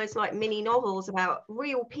almost like mini novels about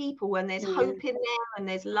real people, and there's hope in there, and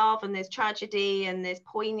there's love, and there's tragedy, and there's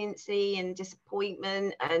poignancy and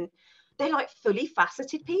disappointment, and they're like fully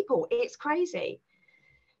faceted people. It's crazy.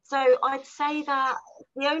 So I'd say that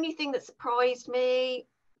the only thing that surprised me,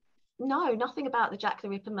 no, nothing about the Jack the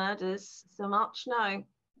Ripper murders so much, no.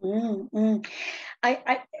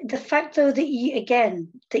 The fact though that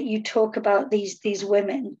you talk about these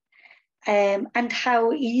women, and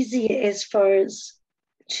how easy it is for us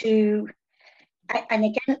to, and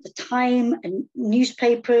again at the time, and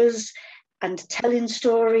newspapers and telling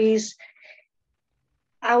stories,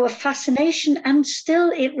 our fascination, and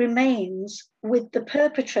still it remains, with the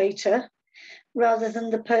perpetrator rather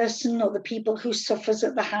than the person or the people who suffers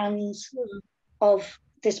at the hands of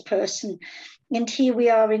this person. And here we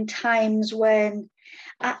are in times when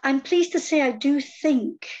I'm pleased to say I do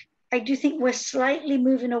think we're slightly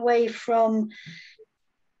moving away from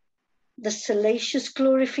the salacious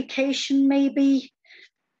glorification maybe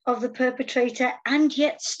of the perpetrator, and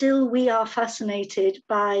yet still we are fascinated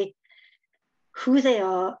by who they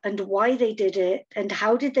are and why they did it and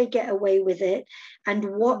how did they get away with it, and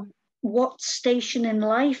what station in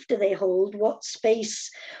life do they hold, what space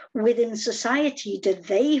within society do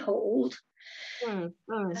they hold.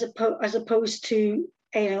 as opposed to,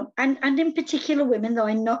 and in particular women, though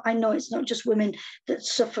I know it's not just women that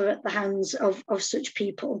suffer at the hands of such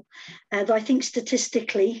people, though I think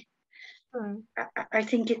statistically, I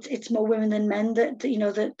think it's more women than men that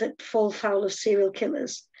that fall foul of serial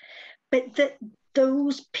killers, but that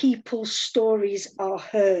those people's stories are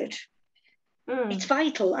heard. It's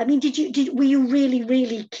vital. I mean, were you really,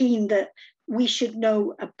 really keen that we should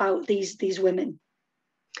know about these women?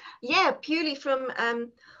 Yeah, purely from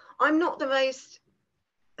I'm not the most.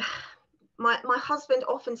 My husband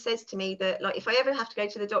often says to me that, like, if I ever have to go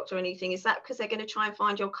to the doctor or anything, is that because they're going to try and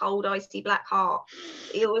find your cold, icy black heart?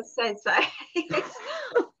 He always says that.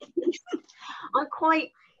 I'm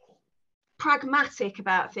quite pragmatic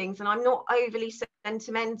about things, and I'm not overly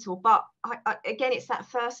sentimental, but again, it's that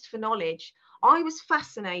thirst for knowledge. I was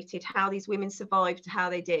fascinated how these women survived how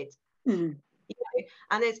they did.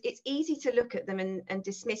 And it's easy to look at them and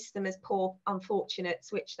dismiss them as poor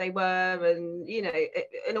unfortunates, which they were, and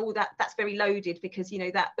and all that. That's very loaded, because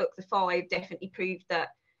that book, The Five, definitely proved that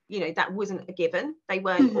that wasn't a given. They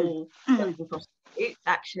weren't all prostitutes.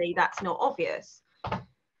 Actually, that's not obvious.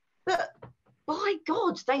 But by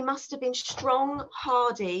God, they must have been strong,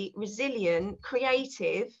 hardy, resilient,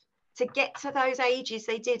 creative to get to those ages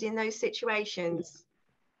they did in those situations.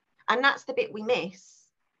 And that's the bit we miss.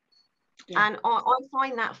 Yeah. And I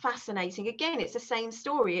find that fascinating. Again, it's the same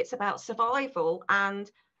story. It's about survival and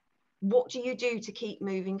what do you do to keep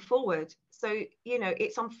moving forward. So,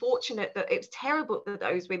 it's unfortunate that it's terrible that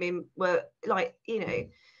those women were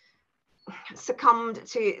succumbed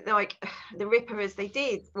to the Ripper as they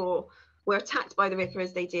did, or were attacked by the Ripper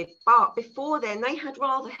as they did. But before then, they had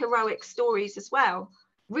rather heroic stories as well.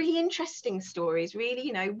 Really interesting stories,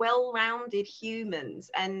 really, well-rounded humans.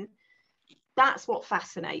 And that's what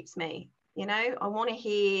fascinates me. I want to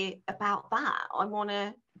hear about that. I want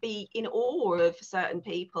to be in awe of certain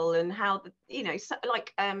people and how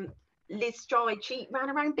Liz Stride, she ran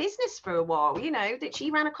her own business for a while, that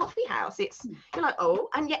she ran a coffee house. You're like, oh,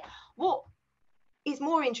 and yet what is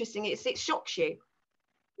more interesting is it shocks you.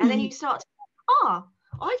 And then you start to,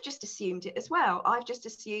 I've just assumed it as well. I've just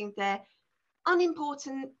assumed they're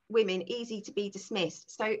unimportant women, easy to be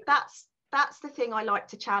dismissed. So that's the thing I like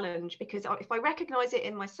to challenge, because if I recognise it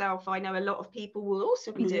in myself, I know a lot of people will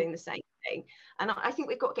also be doing the same thing. And I think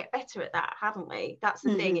we've got to get better at that, haven't we? That's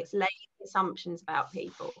the thing. It's laying assumptions about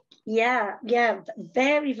people. Yeah,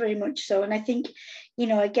 very, very much so. And I think,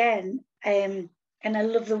 again, and I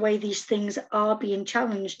love the way these things are being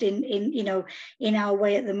challenged in our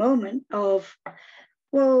way at the moment of,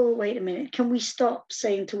 whoa, wait a minute, can we stop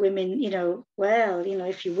saying to women,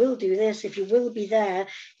 if you will do this, if you will be there,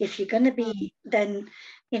 if you're going to be, then,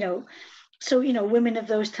 so, women of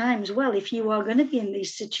those times, well, if you are going to be in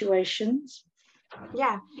these situations.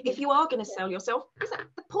 Yeah, if you are going to sell yourself,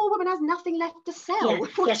 the poor woman has nothing left to sell.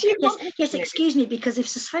 Yes, excuse me, because if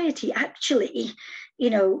society actually,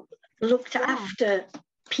 looked after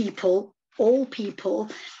people, all people,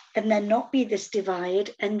 and then not be this divide,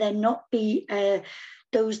 and then not be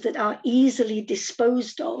those that are easily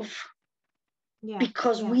disposed of,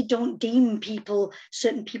 because we don't deem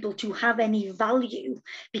certain people to have any value,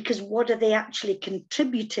 because what are they actually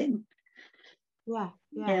contributing? Just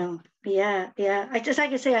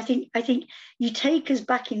like I say, I think you take us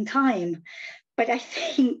back in time, but I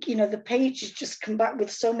think the pages just come back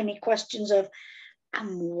with so many questions of,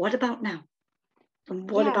 and what about now? And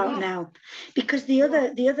what about now? Because the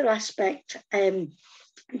other aspect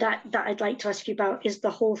that I'd like to ask you about is the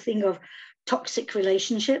whole thing of toxic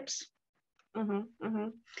relationships. And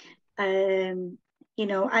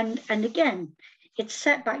again, it's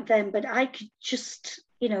set back then, but I could just,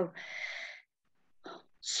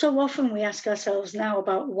 so often we ask ourselves now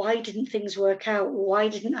about, why didn't things work out? Why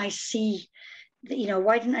didn't I see,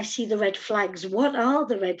 why didn't I see the red flags? What are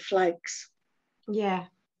the red flags? Yeah,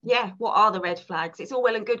 what are the red flags? It's all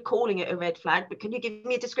well and good calling it a red flag, but can you give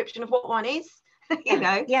me a description of what one is? And you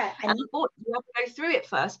have to go through it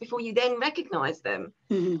first before you then recognize them.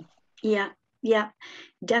 Yeah,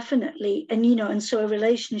 definitely. And and so a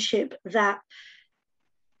relationship that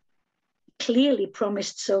clearly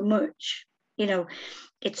promised so much,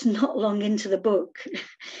 it's not long into the book,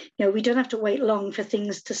 we don't have to wait long for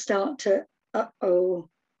things to start to,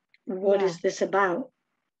 what is this about?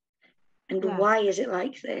 And why is it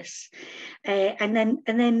like this? And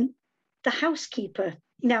then the housekeeper.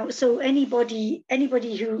 Now, so anybody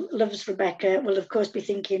who loves Rebecca will, of course, be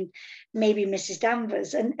thinking maybe Mrs.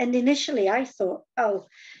 Danvers. And initially I thought,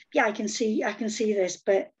 I can see this.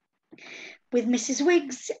 But with Mrs.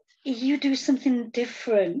 Wiggs, you do something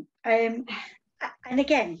different. And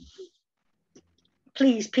again,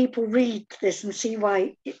 please, people read this and see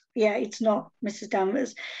why, it's not Mrs.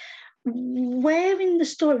 Danvers. Where in the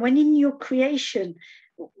story, when in your creation,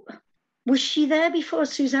 was she there before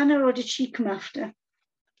Susanna, or did she come after?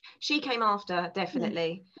 She came after,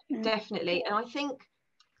 definitely. Mm. Definitely. And I think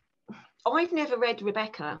I've never read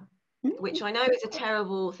Rebecca, which I know is a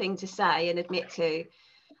terrible thing to say and admit to,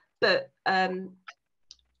 but and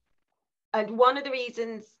one of the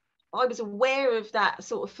reasons I was aware of that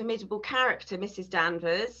sort of formidable character, Mrs.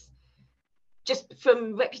 Danvers, just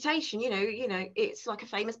from reputation, you know, it's like a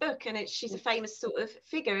famous book, and she's a famous sort of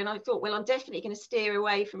figure, and I thought, well, I'm definitely going to steer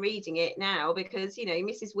away from reading it now, because, you know,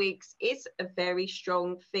 Mrs. Wiggs is a very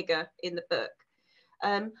strong figure in the book.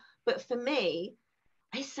 But for me,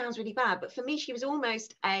 it sounds really bad, but for me, she was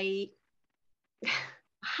almost I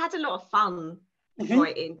had a lot of fun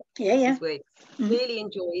writing Mrs. Wiggs. Really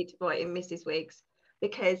enjoyed writing Mrs. Wiggs,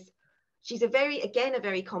 because she's a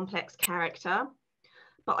very complex character.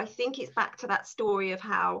 But I think it's back to that story of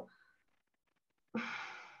how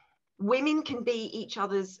women can be each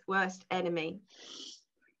other's worst enemy.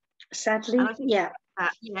 Sadly,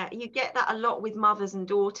 you get that a lot with mothers and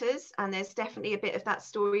daughters, and there's definitely a bit of that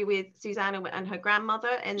story with Susanna and her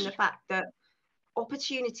grandmother, and the fact that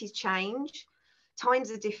opportunities change,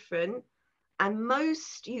 times are different, and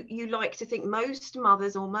you like to think most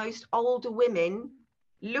mothers or most older women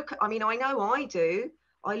I know I do.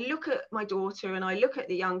 I look at my daughter and I look at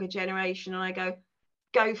the younger generation and I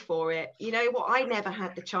go for it. You know what? I never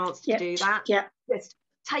had the chance to do that. Yeah. Just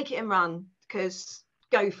take it and run, because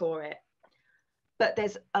go for it. But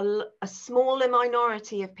there's a smaller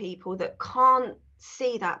minority of people that can't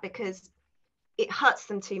see that because it hurts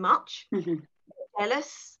them too much. Mm-hmm. They're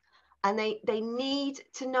jealous, and they need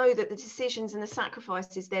to know that the decisions and the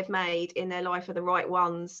sacrifices they've made in their life are the right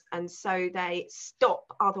ones. And so they stop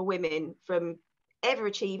other women from ever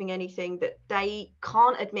achieving anything that they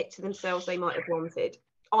can't admit to themselves they might have wanted,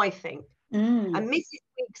 I think. And Mrs.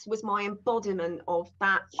 Wiggs was my embodiment of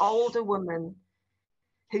that older woman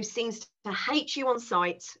who seems to hate you on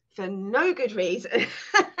sight for no good reason.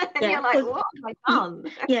 And you're like, what have I done?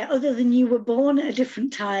 Yeah, other than you were born at a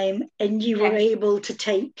different time and you were able to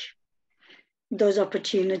take those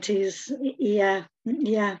opportunities. As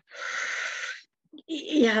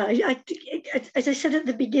I said at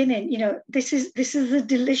the beginning, you know, this is a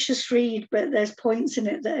delicious read, but there's points in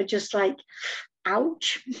it that are just like,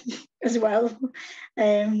 ouch, as well.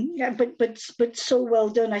 But so well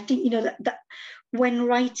done. I think, you know, that when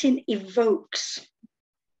writing evokes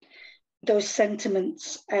those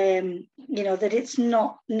sentiments, you know, that it's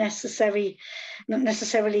not necessarily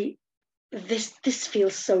this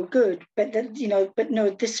feels so good, but that, you know, but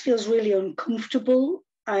no, this feels really uncomfortable,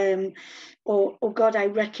 or God, I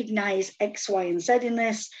recognize X, Y, and Z in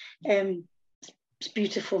this. It's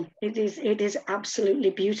beautiful. It is absolutely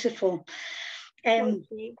beautiful. Thank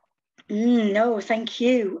you. No, thank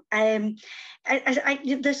you.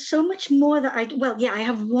 There's so much more that I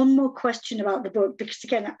have one more question about the book, because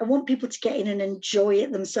again, I want people to get in and enjoy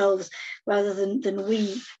it themselves rather than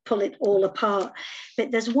we pull it all apart.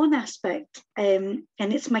 But there's one aspect, and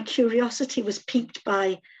it's my curiosity was piqued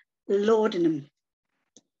by laudanum.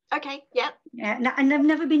 Okay, yeah. And I've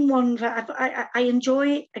never been one for, I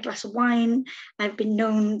enjoy a glass of wine. I've been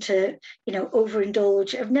known to, you know,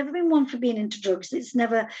 overindulge. I've never been one for being into drugs. It's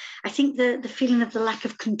never, I think the feeling of the lack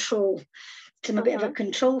of control, I'm a bit of a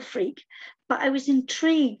control freak. But I was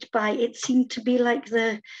intrigued by, it seemed to be like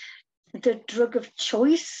the drug of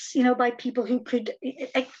choice, you know, by people who could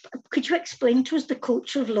you explain to us the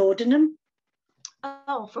culture of laudanum?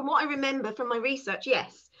 Oh, from what I remember from my research,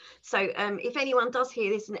 yes. So if anyone does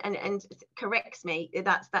hear this and corrects me,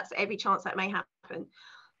 that's every chance that may happen.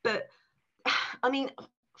 But I mean,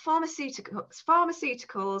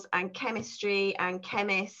 pharmaceuticals and chemistry and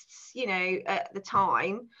chemists, you know, at the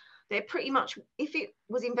time, they're pretty much, if it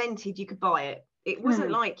was invented, you could buy it. It wasn't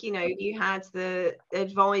like, you know, you had the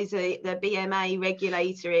advisor, the BMA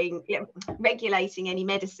regulating any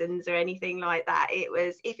medicines or anything like that. It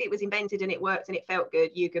was, if it was invented and it worked and it felt good,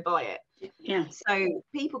 you could buy it. Yeah. So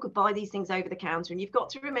people could buy these things over the counter. And you've got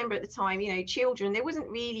to remember at the time, you know, children, there wasn't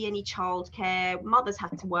really any childcare. Mothers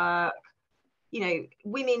had to work. You know,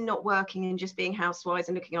 women not working and just being housewives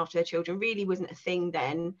and looking after their children really wasn't a thing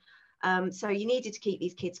then. So you needed to keep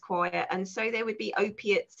these kids quiet, and so there would be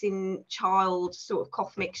opiates in child sort of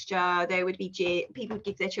cough mixture. There would be gin. People would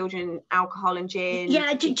give their children alcohol and gin.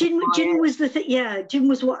 Yeah, gin was the thing. Yeah, gin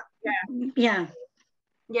was what. Yeah.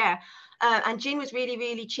 And gin was really,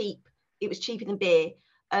 really cheap. It was cheaper than beer.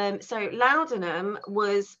 So laudanum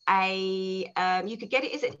was you could get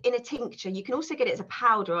it in a tincture. You can also get it as a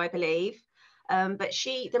powder, I believe. But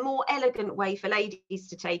the more elegant way for ladies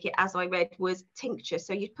to take it, as I read, was tincture.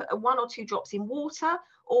 So you'd put 1 or 2 drops in water,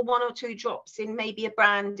 or 1 or 2 drops in maybe a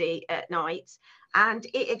brandy at night. And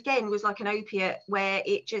it again was like an opiate, where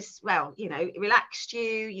it just, well, you know, it relaxed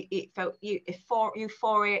you, it felt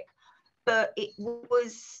euphoric, but it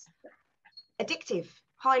was addictive,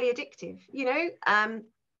 highly addictive, you know.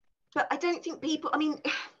 But I don't think people, I mean,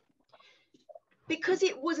 because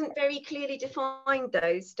it wasn't very clearly defined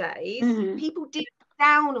those days, people did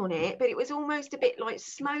down on it, but it was almost a bit like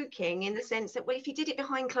smoking, in the sense that, well, if you did it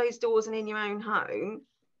behind closed doors and in your own home,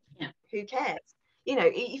 who cares? You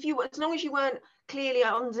know, if you, as long as you weren't clearly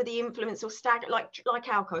under the influence or like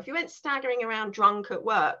alcohol, if you went staggering around drunk at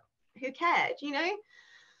work, who cared? You know.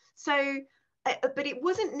 So, but it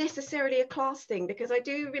wasn't necessarily a class thing, because I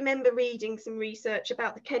do remember reading some research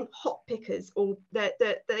about the Kent hop pickers, or that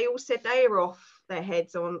they all said they were off their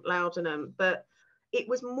heads on laudanum, but it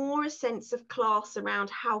was more a sense of class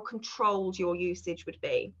around how controlled your usage would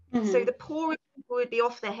be. So the poorer people would be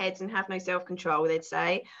off their heads and have no self-control, they'd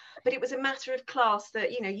say, but it was a matter of class,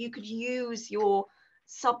 that, you know, you could use your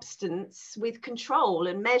substance with control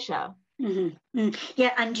and measure.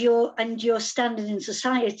 Yeah, and your standing in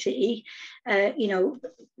society, you know,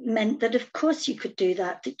 meant that of course you could do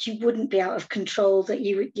that you wouldn't be out of control, that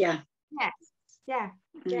you would, yeah.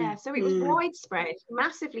 So it was widespread,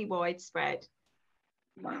 massively widespread.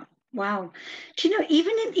 Wow. Do you know,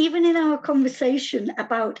 even in our conversation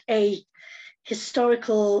about a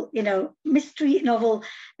historical, you know, mystery novel,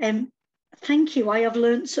 thank you, I have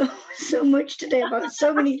learned so much today about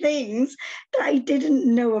so many things that I didn't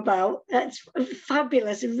know about. That's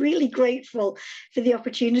fabulous. I'm really grateful for the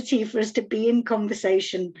opportunity for us to be in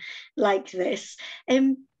conversation like this.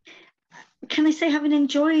 Can I say, having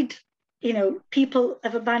enjoyed, you know, People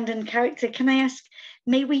of Abandoned Character, can I ask,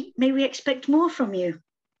 may we expect more from you?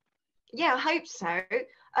 Yeah, I hope so.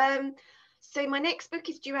 So my next book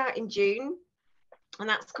is due out in June, and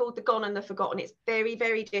that's called The Gone and the Forgotten. It's very,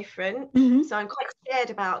 very different. So I'm quite scared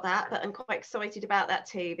about that, but I'm quite excited about that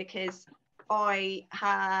too, because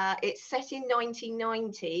it's set in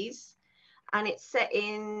 1990s, and it's set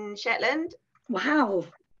in Shetland. Wow.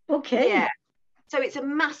 Okay. Yeah. So it's a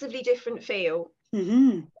massively different feel.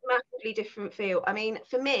 Massively different feel. I mean,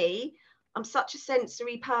 for me, I'm such a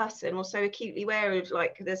sensory person, or so acutely aware of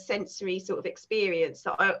like the sensory sort of experience,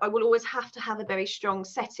 that I will always have to have a very strong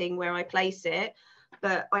setting where I place it.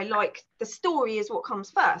 But I like the story is what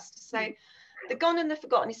comes first. So The Gone and the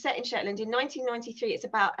Forgotten is set in Shetland in 1993. It's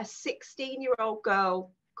about a 16-year-old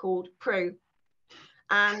girl called Prue,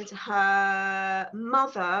 and her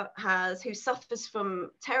mother who suffers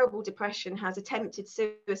from terrible depression, has attempted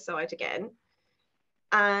suicide again.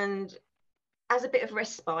 And as a bit of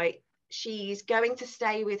respite, she's going to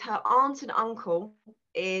stay with her aunt and uncle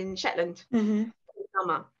in Shetland in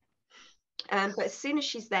summer. But as soon as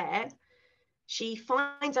she's there, she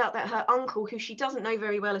finds out that her uncle, who she doesn't know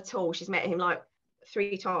very well at all, she's met him like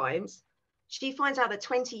 3 times, she finds out that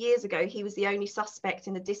 20 years ago he was the only suspect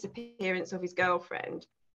in the disappearance of his girlfriend.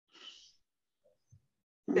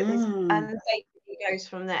 And basically goes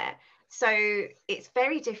from there. So it's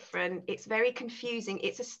very different, it's very confusing.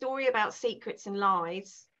 It's a story about secrets and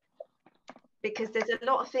lies, because there's a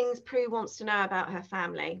lot of things Prue wants to know about her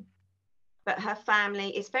family, but her family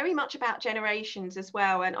is very much about generations as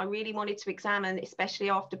well. And I really wanted to examine, especially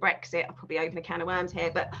after Brexit, I'll probably open a can of worms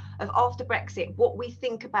here, but after Brexit, what we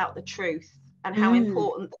think about the truth, and how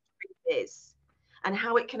important the truth is, and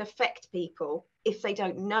how it can affect people if they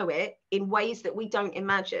don't know it in ways that we don't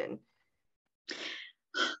imagine.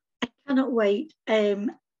 I cannot wait.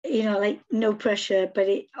 You know, like, no pressure, but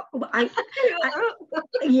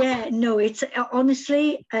it's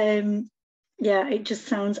honestly, yeah, it just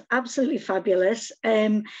sounds absolutely fabulous.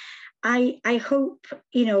 I hope,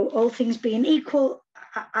 you know, all things being equal,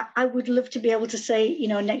 I would love to be able to say, you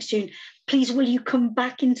know, next June, please, will you come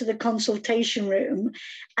back into the consultation room,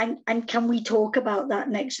 and can we talk about that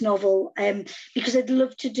next novel? Because I'd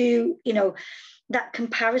love to do, you know, that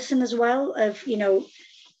comparison as well of, you know,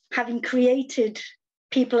 having created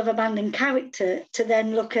People of Abandoned Character, to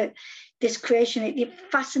then look at this creation. It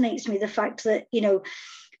fascinates me, the fact that, you know,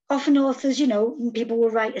 often authors, you know, people will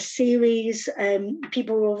write a series,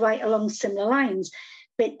 people will write along similar lines,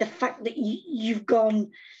 but the fact that you've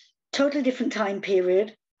gone totally different time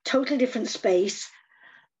period, totally different space,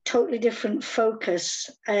 totally different focus,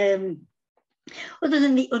 other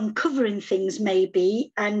than the uncovering things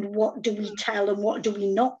maybe, and what do we tell and what do we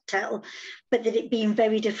not tell, but that it be in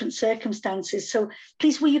very different circumstances. So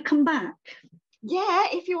please, will you come back? Yeah,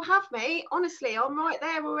 if you'll have me, honestly, I'm right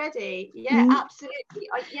there already. Yeah, absolutely.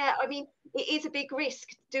 I mean, it is a big risk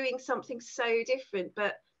doing something so different,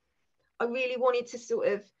 but I really wanted to sort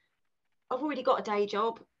of, I've already got a day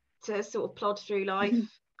job to sort of plod through life.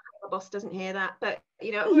 My boss doesn't hear that, but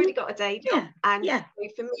you know, I've already got a day job. And so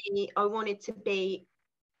for me, I wanted to be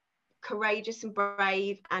courageous and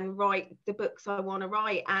brave and write the books I want to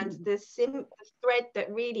write. And the thread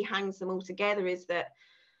that really hangs them all together is that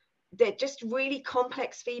they're just really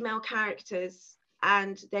complex female characters,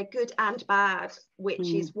 and they're good and bad, which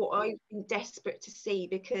is what I've been desperate to see,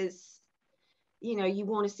 because you know, you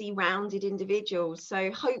want to see rounded individuals. So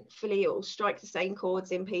hopefully it will strike the same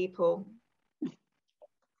chords in people.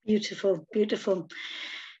 Beautiful, beautiful.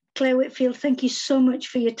 Clare Whitfield, thank you so much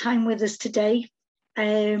for your time with us today.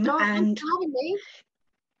 And thanks for having me.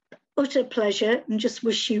 Utter pleasure, and just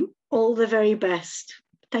wish you all the very best.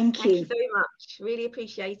 Thank you. Thank you very much. Really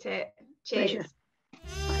appreciate it. Cheers. Pleasure.